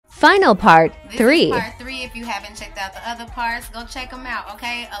Final part This 3. is part 3. If you haven't checked out the other parts, go check them out,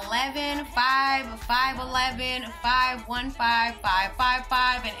 okay? 11, 5, 511, 515,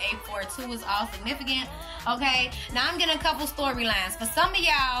 555, and 842 is all significant, okay? Now, I'm getting a couple storylines. For some of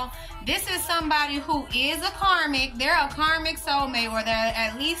y'all, this is somebody who is a karmic. They're a karmic soulmate, or they're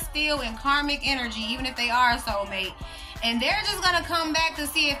at least still in karmic energy, even if they are a soulmate. And they're just going to come back to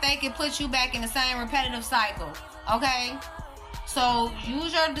see if they can put you back in the same repetitive cycle, okay? So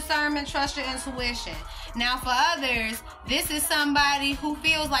use your discernment, trust your intuition. Now for others, this is somebody who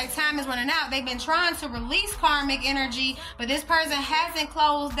feels like time is running out. They've been trying to release karmic energy, but this person hasn't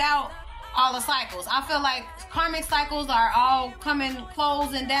closed out all the cycles. I feel like karmic cycles are all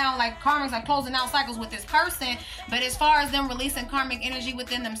closing down, like karmics are closing out cycles with this person. But as far as them releasing karmic energy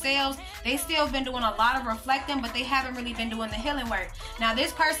within themselves, they still been doing a lot of reflecting, but they haven't really been doing the healing work. Now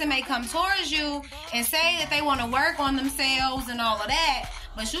this person may come towards you and say that they want to work on themselves and all of that,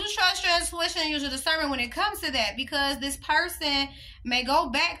 but you trust your intuition and use your discernment when it comes to that, because this person may go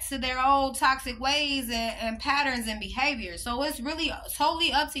back to their old toxic ways and patterns and behaviors. So it's really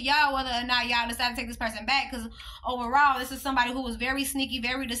totally up to y'all whether or not y'all decide to take this person back, because overall, this is somebody who was very sneaky,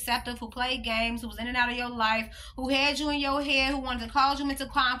 very deceptive, who played games, who was in and out of your life, who had you in your head, who wanted to cause you into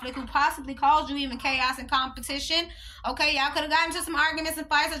conflict, who possibly caused you even chaos and competition. Okay, y'all could have gotten into some arguments and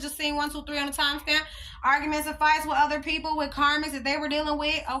fights. I just seen 1, 2, 3 on the timestamp. Arguments and fights with other people, with karmics that they were dealing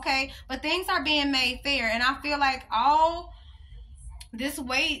with. Okay, but things are being made fair, and I feel like all this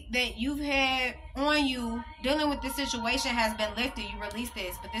weight that you've had on you dealing with this situation has been lifted. You released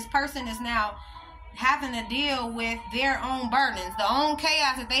this, but this person is now having to deal with their own burdens, the own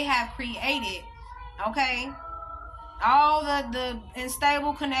chaos that they have created. Okay, all the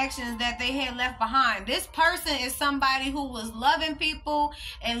unstable connections that they had left behind. This person is somebody who was loving people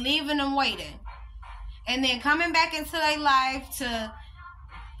and leaving them waiting, and then coming back into their life to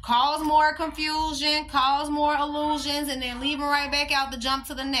cause more confusion, cause more illusions, and then leaving right back out to jump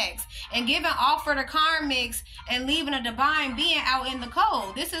to the next. And giving offer to karmics and leaving a divine being out in the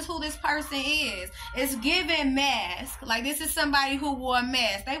cold. This is who this person is. It's giving mask. Like, this is somebody who wore a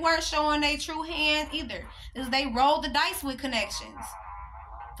mask. They weren't showing their true hand either. They rolled the dice with connections.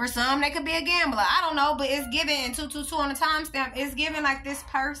 For some, they could be a gambler. I don't know, but it's giving 222 on the timestamp. It's giving like this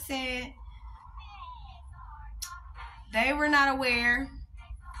person, they were not aware.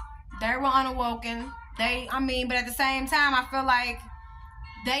 They were unawoken. But at the same time, I feel like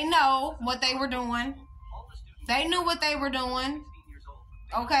they know what they were doing. They knew what they were doing.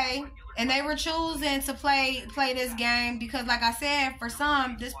 Okay? And they were choosing to play this game because, like I said, for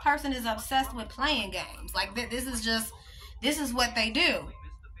some, this person is obsessed with playing games. Like, this is what they do.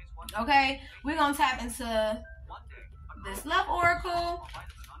 Okay? We're going to tap into this love oracle.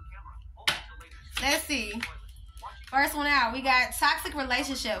 Let's see. First one out, we got toxic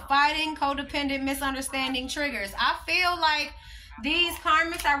relationship, fighting, codependent, misunderstanding, triggers. I feel like these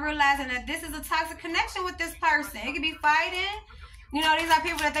karmics are realizing that this is a toxic connection with this person. It could be fighting. You know, these are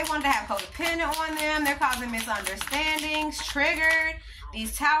people that they want to have codependent on them. They're causing misunderstandings, triggered.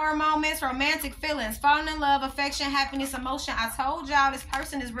 These tower moments, romantic feelings, falling in love, affection, happiness, emotion. I told y'all this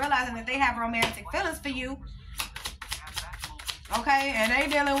person is realizing that they have romantic feelings for you. Okay, and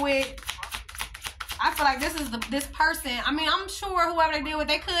they dealing with, I feel like this person, I'm sure whoever they deal with,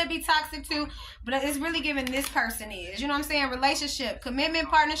 they could be toxic too, but it's really giving this person is. You know what I'm saying? Relationship, commitment,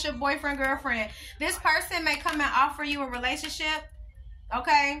 partnership, boyfriend, girlfriend. This person may come and offer you a relationship,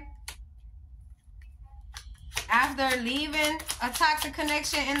 okay? After leaving a toxic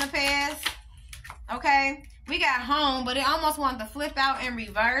connection in the past, okay? We got home, but it almost wanted to flip out in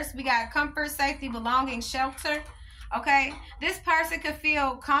reverse. We got comfort, safety, belonging, shelter. Okay, this person could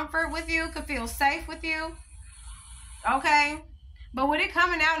feel comfort with you, could feel safe with you. Okay, but with it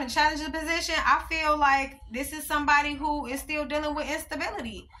coming out in a challenging position, I feel like this is somebody who is still dealing with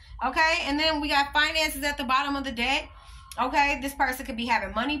instability. Okay, and then we got finances at the bottom of the deck. Okay, this person could be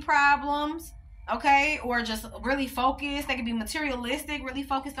having money problems. Okay, or just really focused. They could be materialistic, really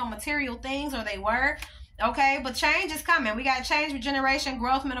focused on material things, or they were. Okay, but change is coming. We got change, regeneration,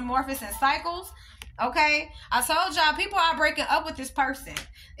 growth, metamorphosis, and cycles. Okay, I told y'all people are breaking up with this person.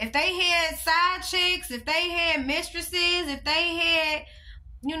 If they had side chicks, if they had mistresses, if they had,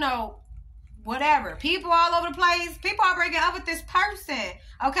 whatever, people all over the place, people are breaking up with this person.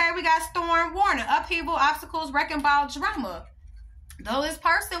 Okay, we got storm warning, upheaval, obstacles, wrecking ball, drama. Though this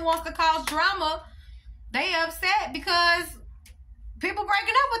person wants to cause drama, they upset because people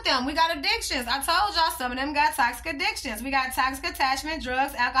breaking up with them. We got addictions. I told y'all some of them got toxic addictions. We got toxic attachment,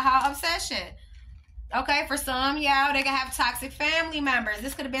 drugs, alcohol, obsession. Okay, for some, y'all, they can have toxic family members.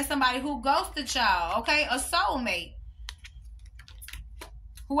 This could have been somebody who ghosted y'all, okay? A soulmate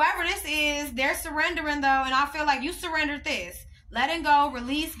whoever this is, they're surrendering though, and I feel like you surrendered this. Letting go,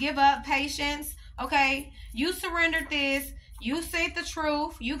 release, give up, patience, okay? You surrendered this. You said the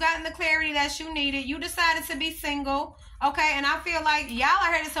truth. You got the clarity that you needed. You decided to be single, okay? And I feel like y'all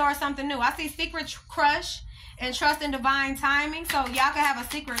are headed towards something new. I see secret crush and trust in divine timing. So y'all can have a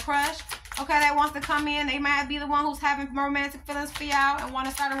secret crush, okay, that wants to come in. They might be the one who's having romantic feelings for y'all and want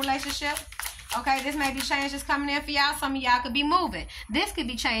to start a relationship. Okay, this may be change that's coming in for y'all. Some of y'all could be moving. This could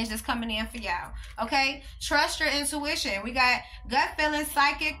be change that's coming in for y'all. Okay, trust your intuition. We got gut feeling,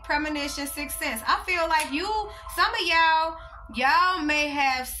 psychic, premonition, sixth sense. I feel like some of y'all may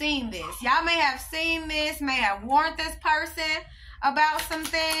have seen this. Y'all may have seen this, may have warned this person about some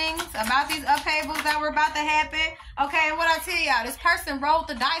things, about these upheavals that were about to happen. Okay, and what I tell y'all, this person rolled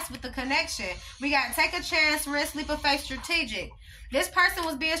the dice with the connection. We got take a chance, risk, leap of faith, strategic. This person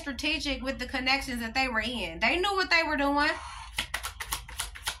was being strategic with the connections that they were in. They knew what they were doing.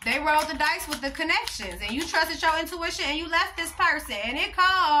 They rolled the dice with the connections, and you trusted your intuition, and you left this person, and it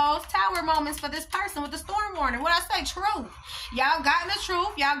caused tower moments for this person with the storm warning. What I say, truth. Y'all gotten the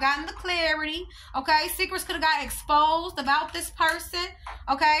truth. Y'all gotten the clarity. Okay, secrets could have got exposed about this person.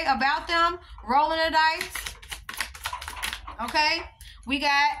 Okay, about them rolling the dice. Okay, we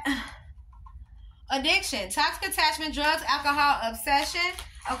got addiction, toxic attachment, drugs, alcohol, obsession.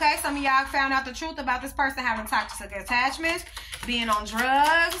 Okay, some of y'all found out the truth about this person having toxic attachments, being on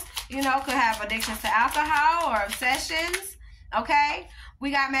drugs, you know, could have addictions to alcohol or obsessions. Okay,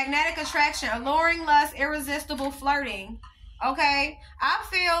 we got magnetic attraction, alluring lust, irresistible flirting. Okay, I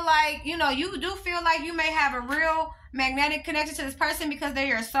feel like, you know, you do feel like you may have a real magnetic connection to this person because they're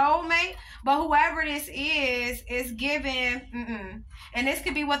your soulmate, but whoever this is giving, and this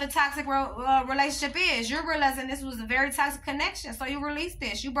could be what the toxic relationship is. You're realizing this was a very toxic connection, so you released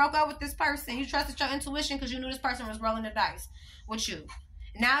this. You broke up with this person. You trusted your intuition because you knew this person was rolling the dice with you.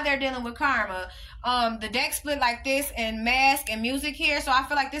 Now they're dealing with karma. The deck split like this, and mask and music here, so I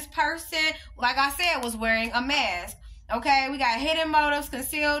feel like this person, like I said, was wearing a mask. Okay, we got hidden motives,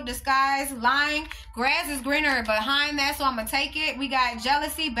 concealed, disguise, lying. Grass is greener behind that, so I'm going to take it. We got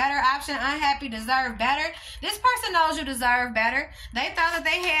jealousy, better option, unhappy, deserve better. This person knows you deserve better. They thought that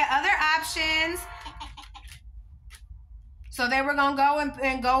they had other options, so they were going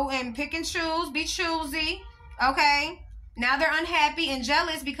to go and pick and choose, be choosy. Okay, now they're unhappy and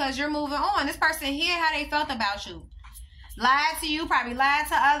jealous because you're moving on. This person here, how they felt about you. Lied to you, probably lied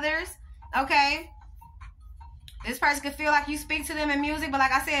to others. Okay. This person could feel like you speak to them in music, but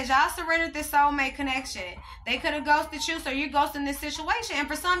like I said, y'all surrendered this soulmate connection. They could have ghosted you, so you're ghosting this situation. And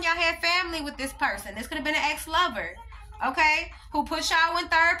for some, y'all had family with this person. This could have been an ex-lover, okay, who put y'all in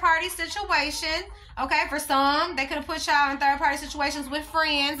third-party situation. Okay, for some, they could have put y'all in third-party situations with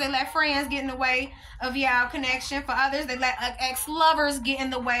friends. They let friends get in the way of y'all connection. For others, they let ex-lovers get in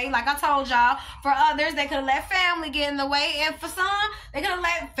the way. Like I told y'all, for others, they could have let family get in the way. And for some, they could have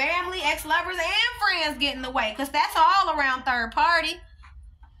let family, ex-lovers, and friends get in the way. Because that's all around third party.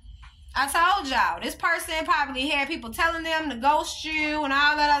 I told y'all, this person probably had people telling them to ghost you and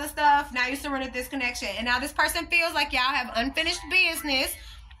all that other stuff. Now you surrendered this connection. And now this person feels like y'all have unfinished business.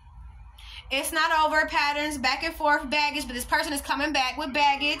 It's not over, patterns, back and forth, baggage, but this person is coming back with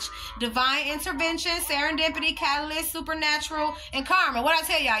baggage, divine intervention, serendipity, catalyst, supernatural, and karma. What I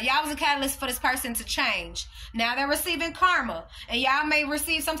tell y'all was a catalyst for this person to change. Now they're receiving karma, and y'all may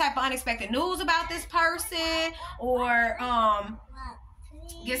receive some type of unexpected news about this person, or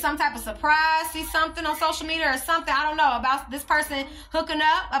get some type of surprise, see something on social media or something, I don't know, about this person hooking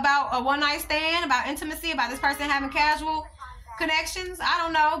up, about a one-night stand, about intimacy, about this person having casual connections. I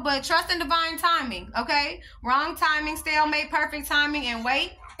don't know, but trust in divine timing, okay? Wrong timing, stalemate, perfect timing, and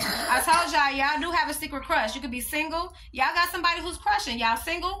wait. I told y'all do have a secret crush. You could be single. Y'all got somebody who's crushing. Y'all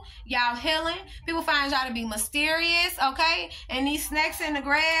single. Y'all healing. People find y'all to be mysterious, okay? And these snakes in the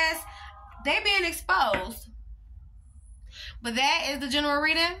grass, they being exposed. But that is the general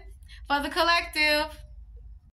reading for the collective.